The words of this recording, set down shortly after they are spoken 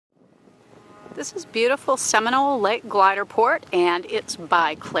This is beautiful Seminole Lake Gliderport, and it's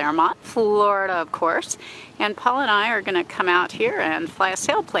by Claremont, Florida, of course. And Paul and I are going to come out here and fly a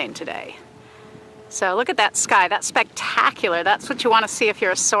sailplane today. So look at that sky. That's spectacular. That's what you want to see if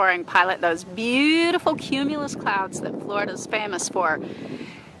you're a soaring pilot. Those beautiful cumulus clouds that Florida's famous for.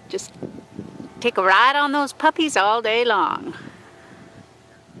 Just take a ride on those puppies all day long.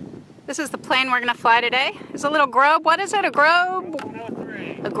 This is the plane we're going to fly today. It's a little Grobe. What is it? A Grobe?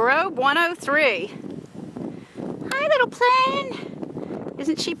 103. A Grobe 103. Hi, little plane.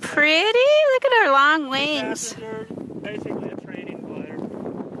 Isn't she pretty? Look at her long wings. Basically a training glider.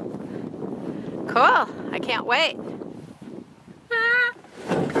 Cool. I can't wait.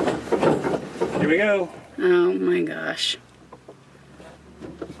 Here we go. Oh my gosh.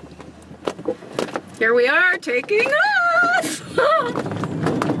 Here we are, taking off!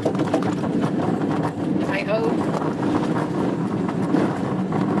 I hope.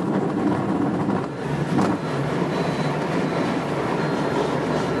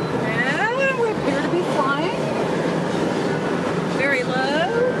 And we appear to be flying very low.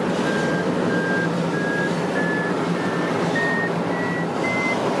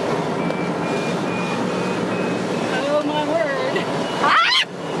 Oh my word. Ah!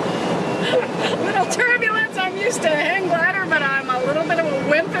 Little turbulence. I'm used to a hang glider, but I'm a little bit of a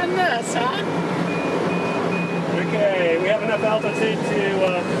wimp in this, huh? Okay, we have enough altitude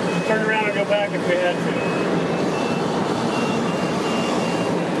to turn around and go back if we had to.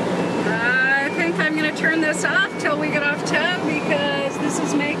 I think I'm going to turn this off till we get off tow because this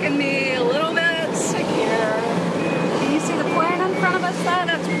is making me a little bit sick here. Can you see the plane in front of us though?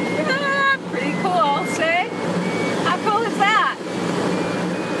 That's pretty cool, see? How cool is that?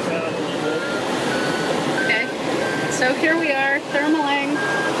 Okay, so here we are thermaling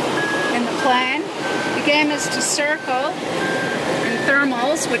in the plane. The game is to circle in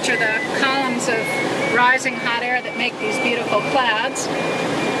thermals, which are the columns of rising hot air that make these beautiful clouds.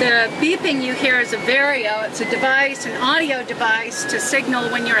 The beeping you hear is a Vario. It's a device, an audio device to signal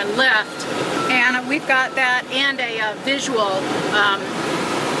when you're in lift. And we've got that and a visual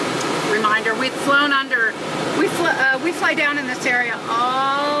reminder. We've flown under, we fly down in this area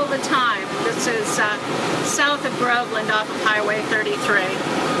all the time. This is south of Groveland off of Highway 33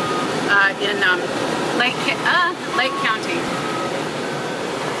 in Lake County.